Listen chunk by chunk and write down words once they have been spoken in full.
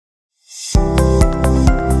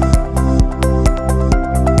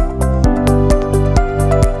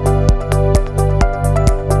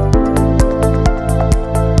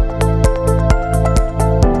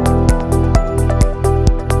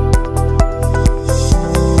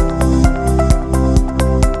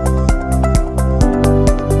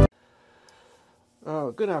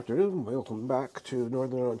afternoon. Welcome back to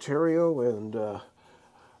Northern Ontario and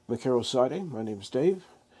McCarroll Siding. My name is Dave,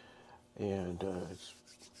 and it's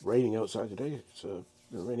raining outside today. It's been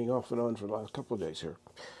raining off and on for the last couple of days here.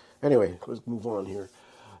 Anyway, let's move on here.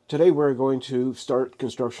 Today we're going to start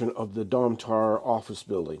construction of the Domtar Office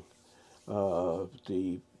building,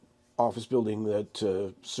 the office building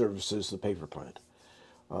that services the paper plant.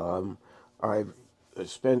 I've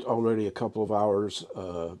spent already a couple of hours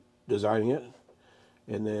designing it,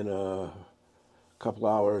 and then a couple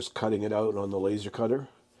hours cutting it out on the laser cutter.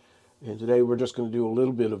 And today we're just going to do a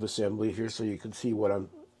little bit of assembly here so you can see what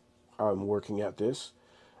I'm working at this,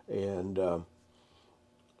 and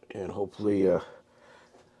hopefully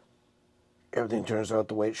everything turns out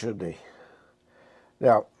the way it should be.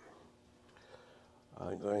 Now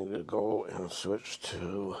I'm going to go and switch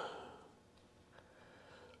to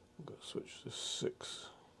to 6.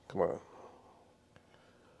 Come on.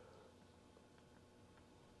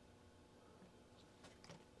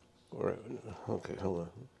 All right. Okay, hold on.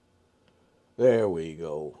 There we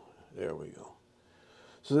go. There we go.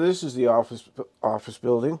 So this is the office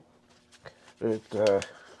building. It's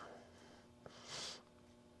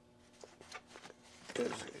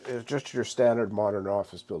just your standard modern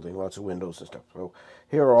office building, lots of windows and stuff. So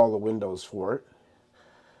here are all the windows for it.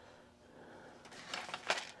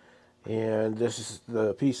 And this is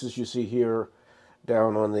the pieces you see here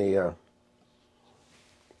down on the,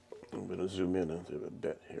 I'm going to zoom in a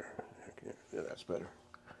bit here. Yeah, that's better.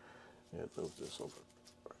 And move this over.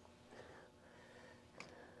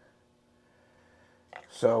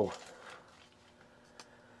 So,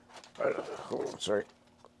 hold on, sorry.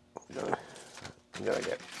 I'm gonna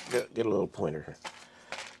get a little pointer here.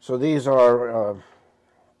 So these are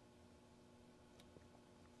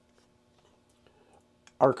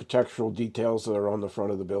architectural details that are on the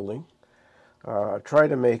front of the building. Try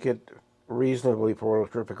to make it reasonably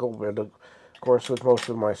prototypical, but of course with most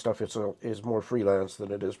of my stuff it's more freelance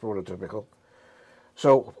than it is prototypical.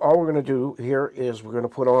 So all we're going to do here is we're going to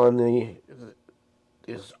put on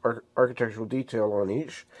this architectural detail on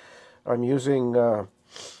each. I'm using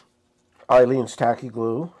Aleenes Tacky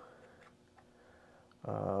glue.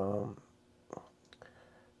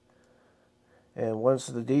 And once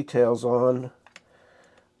the detail's on,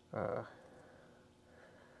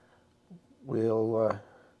 we'll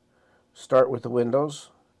start with the windows,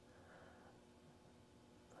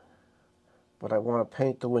 but I want to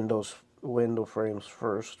paint the window frames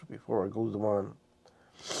first before I glue them on.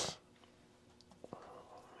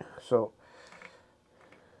 So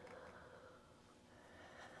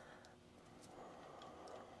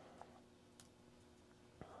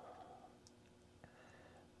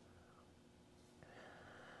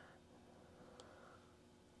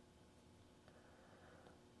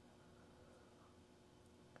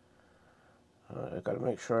I've got to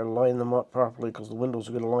make sure I line them up properly because the windows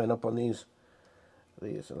are going to line up on these,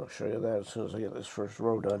 and I'll show you that as soon as I get this first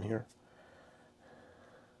row done here.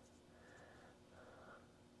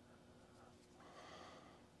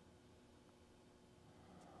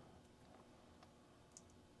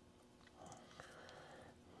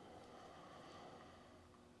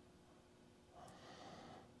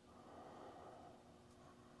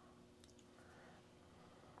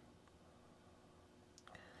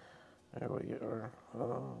 There we are.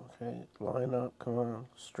 Okay, line up, come on,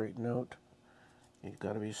 straighten out. You've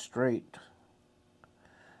got to be straight.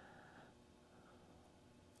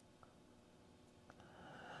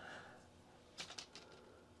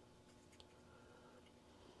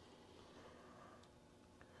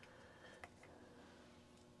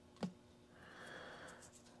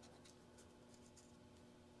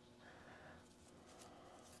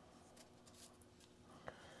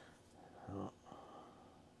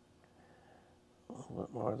 A little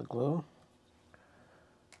bit more of the glue.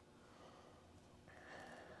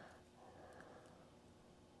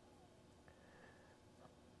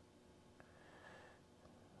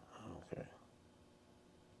 Okay.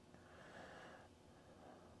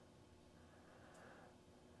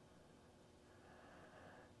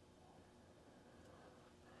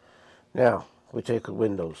 Now we take the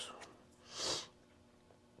windows.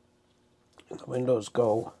 The windows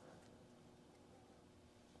go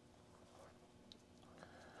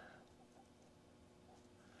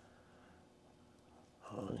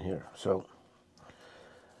on here. So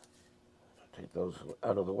take those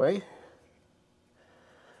out of the way.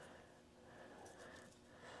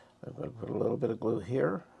 I'm going to put a little bit of glue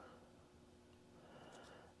here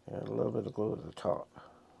and a little bit of glue at the top.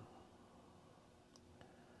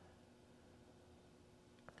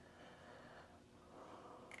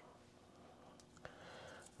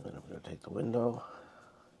 Then I'm going to take the window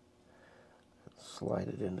and slide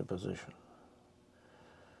it into position.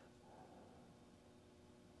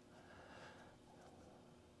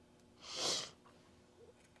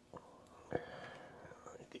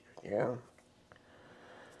 Yeah.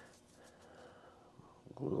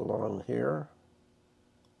 Glue along here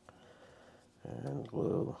and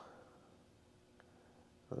glue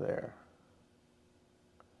there.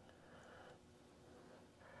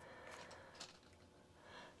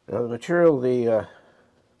 Now the material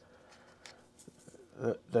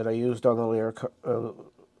that I used on the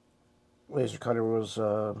laser cutter was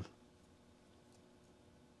a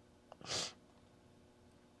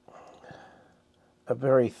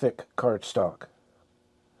very thick cardstock.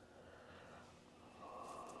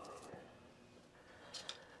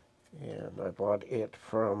 And I bought it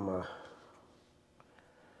from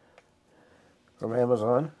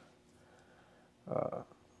Amazon.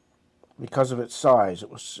 Because of its size,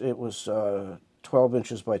 it was 12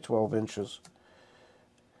 inches by 12 inches,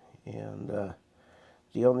 and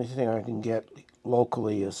the only thing I can get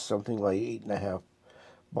locally is something like 8.5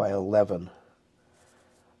 by 11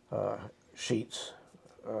 sheets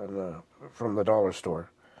from the dollar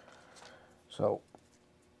store. So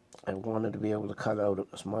I wanted to be able to cut out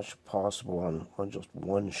as much as possible on just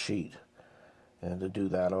one sheet, and to do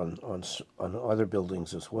that on other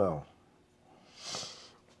buildings as well.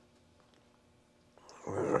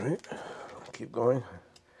 All right, keep going.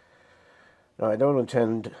 Now, I don't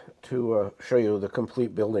intend to show you the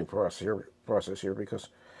complete building process here because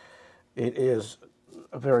it is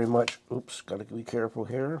very much, oops, got to be careful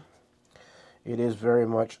here. It is very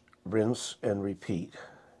much rinse and repeat.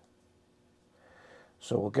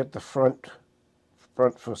 So we'll get the front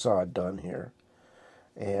facade done here,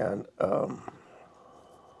 and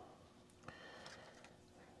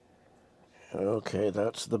okay,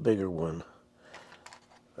 that's the bigger one.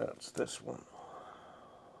 That's this one.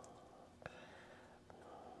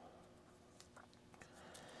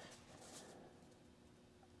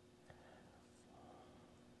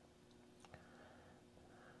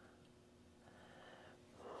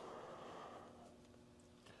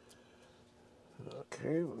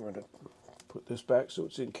 Okay, we're going to put this back so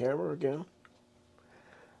it's in camera again.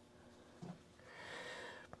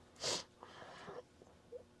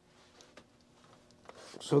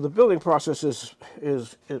 So the building process is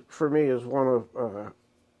for me is one of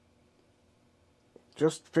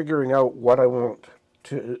just figuring out what I want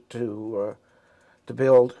to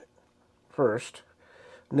build first.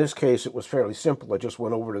 In this case, it was fairly simple. I just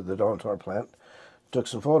went over to the Domtar plant, took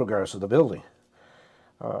some photographs of the building.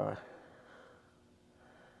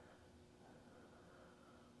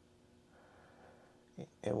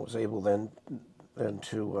 And was able then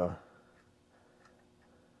to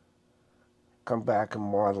come back and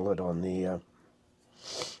model it on the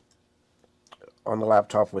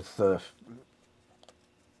laptop with the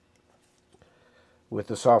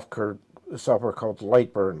software called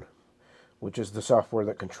Lightburn, which is the software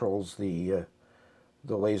that controls the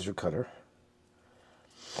laser cutter.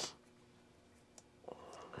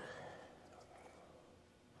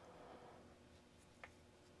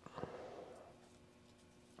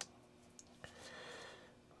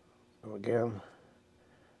 So again,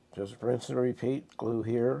 just rinse and repeat, glue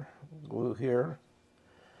here, glue here.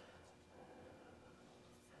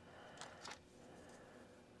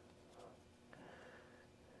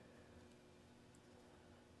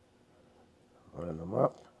 Line them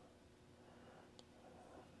up.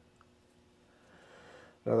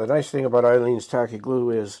 Now the nice thing about Aleenes tacky glue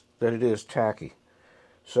is that it is tacky.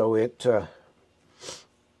 So it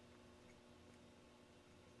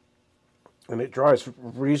dries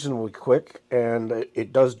reasonably quick, and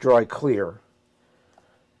it does dry clear.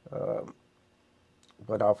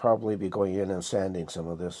 But I'll probably be going in and sanding some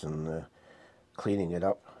of this and cleaning it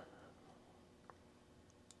up.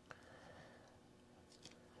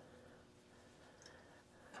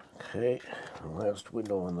 Okay, last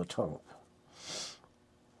window on the top.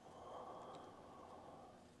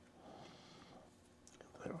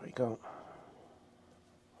 There we go.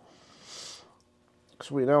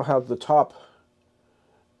 So we now have the top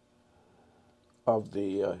of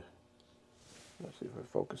the, let's see if I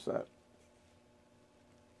focus that,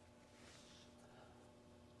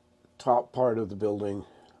 top part of the building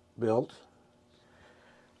built.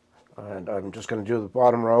 And I'm just going to do the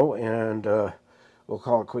bottom row, and we'll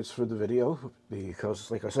call it quits for the video, because,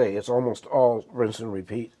 like I say, it's almost all rinse and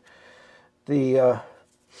repeat. Okay,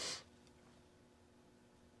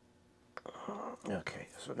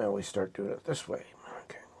 so now we start doing it this way.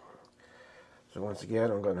 Okay. So once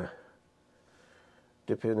again, I'm going to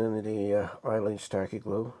dip it in the Aleenes tacky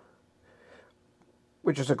glue,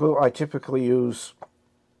 which is a glue I typically use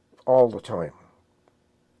all the time.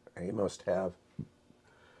 I must have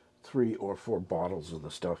 3 or 4 bottles of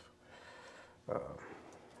the stuff.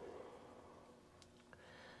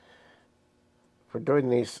 For doing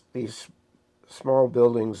these small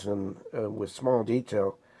buildings and with small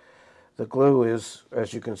detail, the glue is,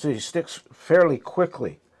 as you can see, sticks fairly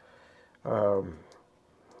quickly. And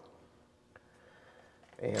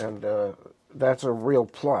that's a real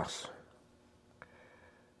plus.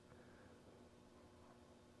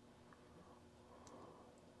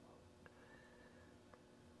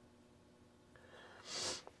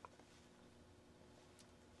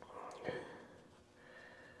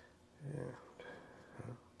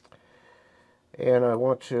 And I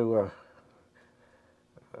want to,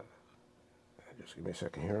 just give me a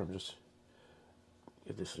second here, I'm just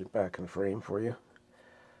get this back in frame for you.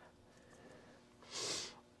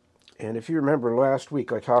 And if you remember last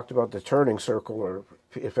week I talked about the turning circle, or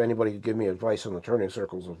if anybody could give me advice on the turning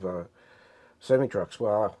circles of semi-trucks.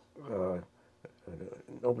 Well,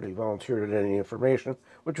 nobody volunteered any information,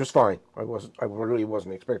 which was fine. I really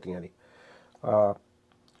wasn't expecting any.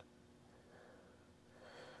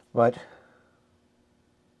 But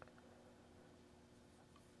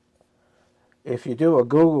if you do a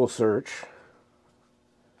Google search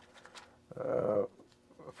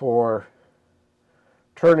for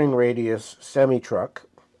turning radius semi-truck,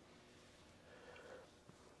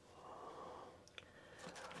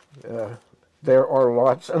 there are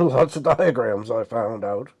lots and lots of diagrams I found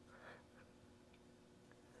out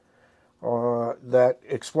that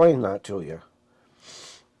explain that to you.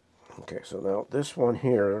 Okay, so now this one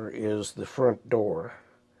here is the front door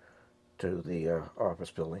to the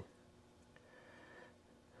office building.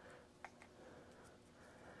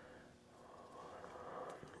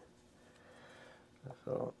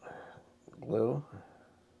 So, glue,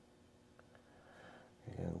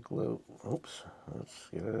 and glue, oops, let's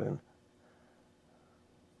get it in.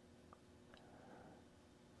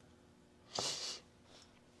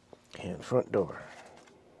 And front door.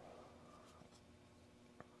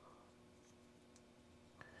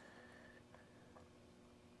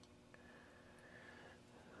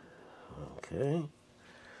 Okay.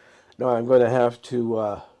 Now I'm going to have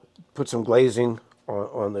to put some glazing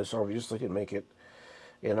on this, obviously, to make it,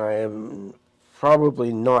 and I am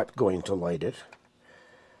probably not going to light it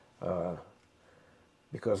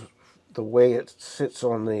because the way it sits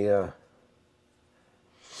on the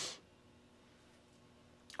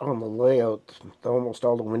layout, almost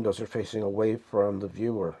all the windows are facing away from the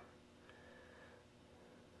viewer.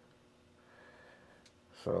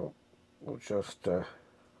 So we'll just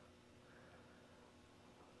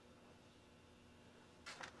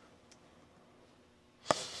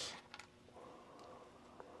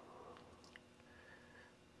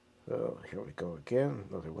so here we go again,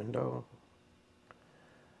 another window.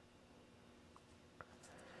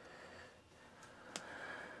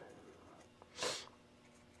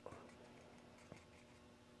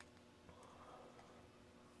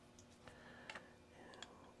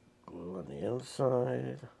 Glue on the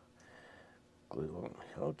inside, glue on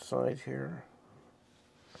the outside here.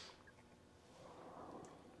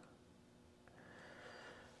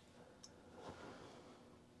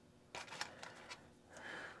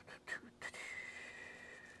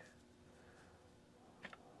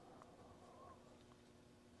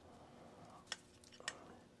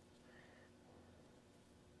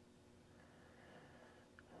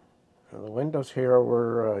 The windows here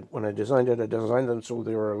were, when I designed it, I designed them so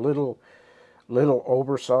they were a little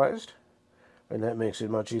oversized, and that makes it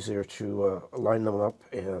much easier to line them up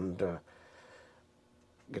and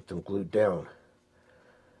get them glued down.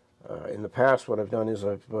 In the past, what I've done is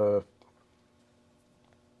I've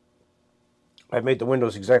made the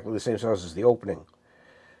windows exactly the same size as the opening,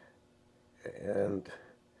 and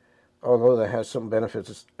although that has some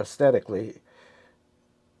benefits aesthetically,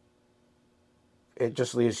 it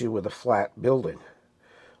just leaves you with a flat building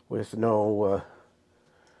with no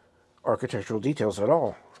architectural details at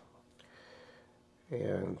all.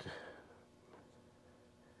 And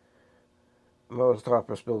most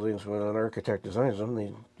office buildings, when an architect designs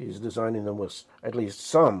them, he's designing them with at least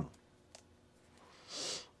some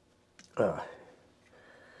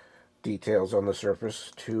details on the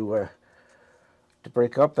surface to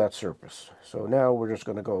break up that surface. So now we're just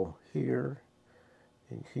going to go here,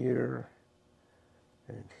 and here,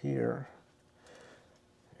 and here,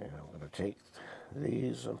 and I'm going to take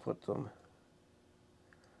these and put them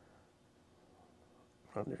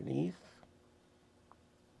underneath.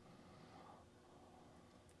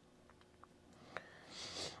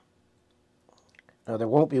 Now there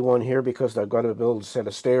won't be one here because I've got to build a set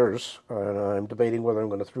of stairs, and I'm debating whether I'm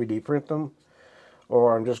going to 3D print them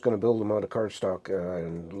or I'm just going to build them out of cardstock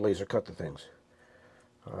and laser cut the things.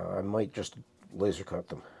 I might just laser cut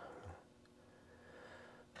them.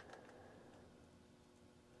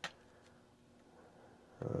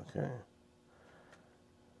 Okay.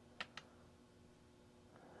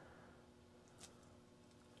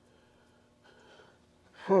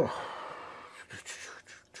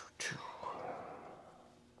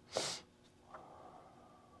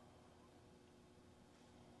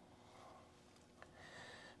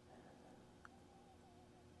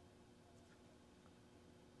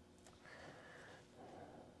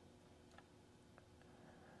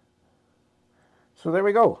 So there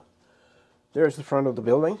we go. There's the front of the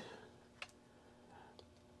building.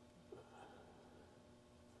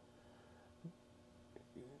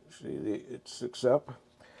 See, it sticks up.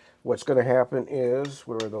 What's going to happen is,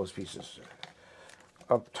 where are those pieces?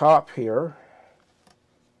 Up top here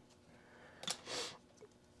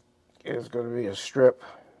is going to be a strip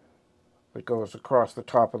that goes across the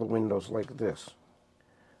top of the windows like this.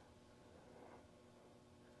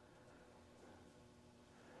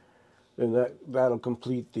 And that'll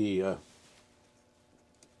complete the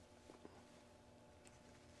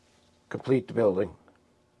building.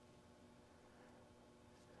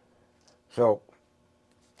 So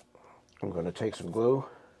I'm going to take some glue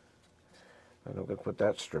and I'm going to put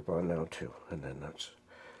that strip on now too, and then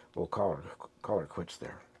we'll call it quits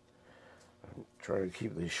there. I'm trying to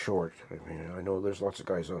keep these short. I mean, I know there's lots of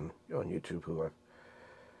guys on YouTube who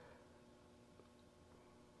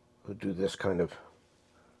do this kind of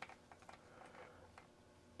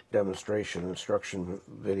demonstration instruction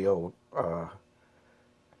video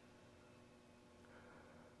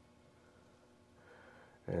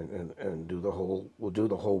and we'll do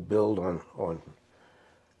the whole build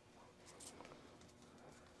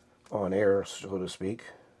on air, so to speak.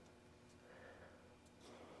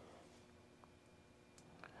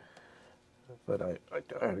 But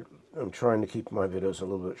I'm trying to keep my videos a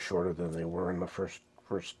little bit shorter than they were in the first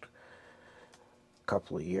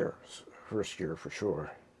couple of years. First year for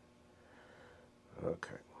sure.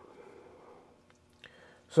 Okay.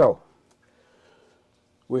 So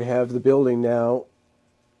we have the building now.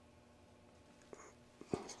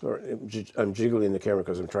 I'm jiggling the camera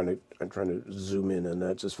because I'm trying to zoom in, and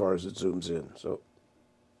that's as far as it zooms in. So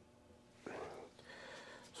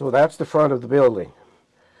that's the front of the building.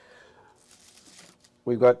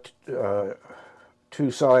 We've got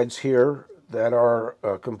two sides here that are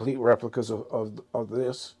complete replicas of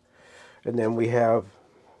this, and then we have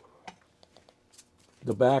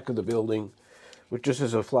the back of the building, which just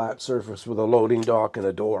is a flat surface with a loading dock and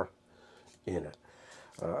a door in it.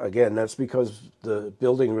 Again, that's because the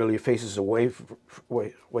building really faces away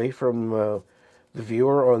from the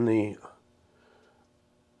viewer on the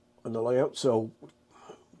layout, so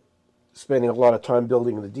spending a lot of time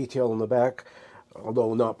building the detail in the back,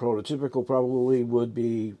 although not prototypical, probably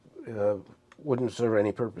wouldn't serve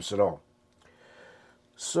any purpose at all.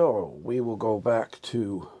 So we will go back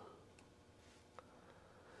to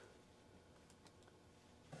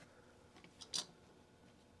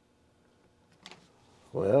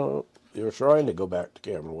well, you're trying to go back to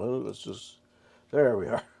camera one. Let's just, there we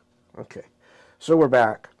are. Okay, so we're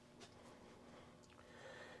back.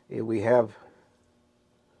 Here we have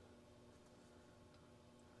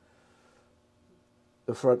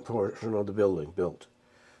the front portion of the building built,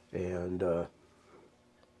 and I'm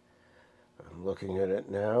looking at it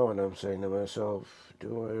now, and I'm saying to myself,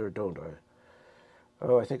 do I or don't I?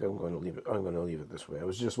 Oh, I think I'm going to leave it. I'm going to leave it this way. I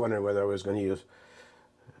was just wondering whether I was going to use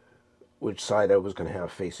which side I was going to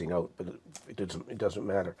have facing out, but it doesn't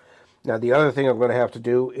matter. Now, the other thing I'm going to have to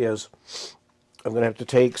do is I'm going to have to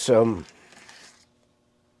take some,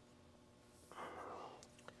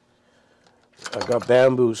 I've got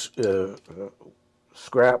bamboo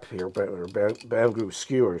scrap here, or bamboo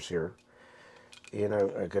skewers here, and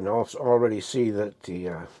I can also already see that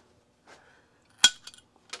the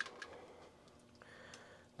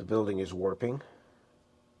building is warping.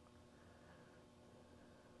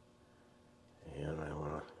 And I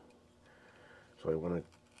want to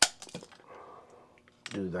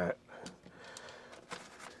do that.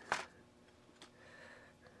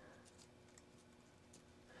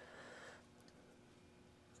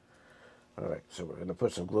 All right, so we're going to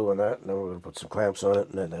put some glue on that, and then we're going to put some clamps on it,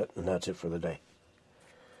 and that's it for the day.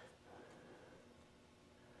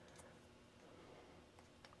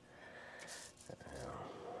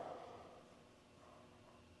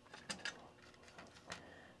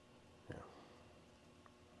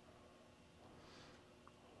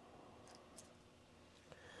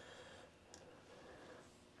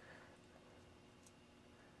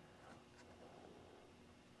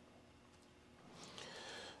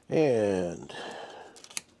 And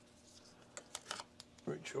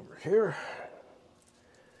reach over here.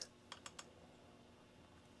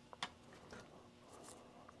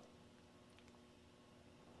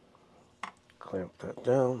 Clamp that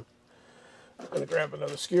down. I'm going to grab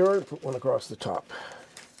another skewer and put one across the top.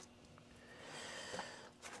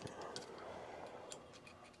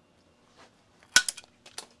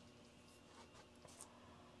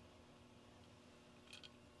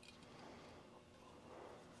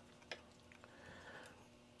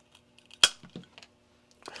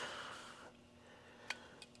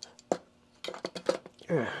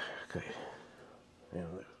 Okay, and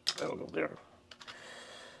that'll go there.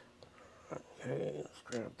 Okay, let's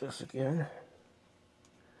grab this again.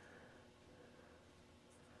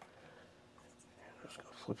 Just gonna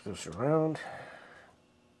flip this around.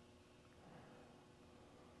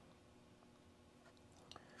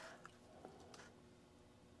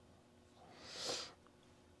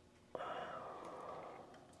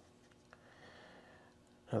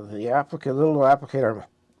 Now the little applicator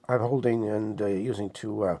I'm holding and using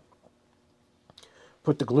to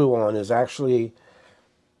put the glue on is actually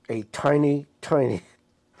a tiny, tiny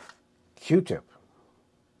Q-tip.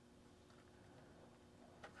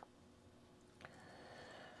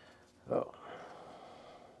 So,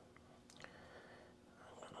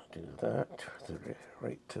 I'm going to do that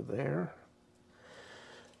right to there.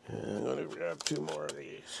 And I'm going to grab 2 more of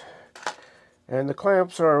these. And the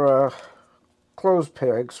clamps are clothes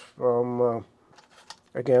pegs from,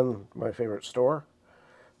 again, my favorite store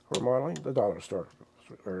for modeling, the dollar store,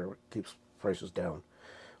 where it keeps prices down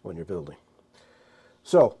when you're building.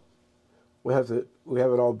 So we have it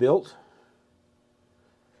all built,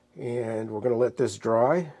 and we're going to let this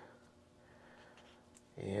dry,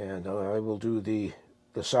 and I will do the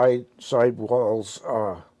side walls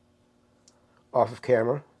off of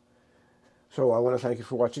camera. So I want to thank you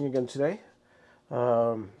for watching again today.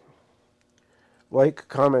 Like,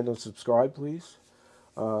 comment, and subscribe, please.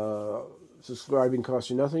 Subscribing costs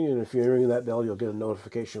you nothing, and if you're ringing that bell, you'll get a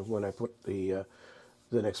notification when I put the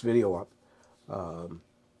next video up.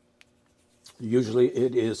 Usually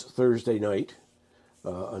it is Thursday night,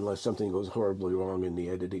 unless something goes horribly wrong in the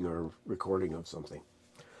editing or recording of something.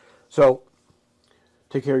 So,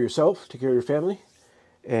 take care of yourself, take care of your family,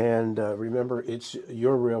 and remember, it's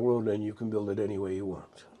your railroad and you can build it any way you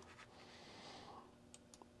want.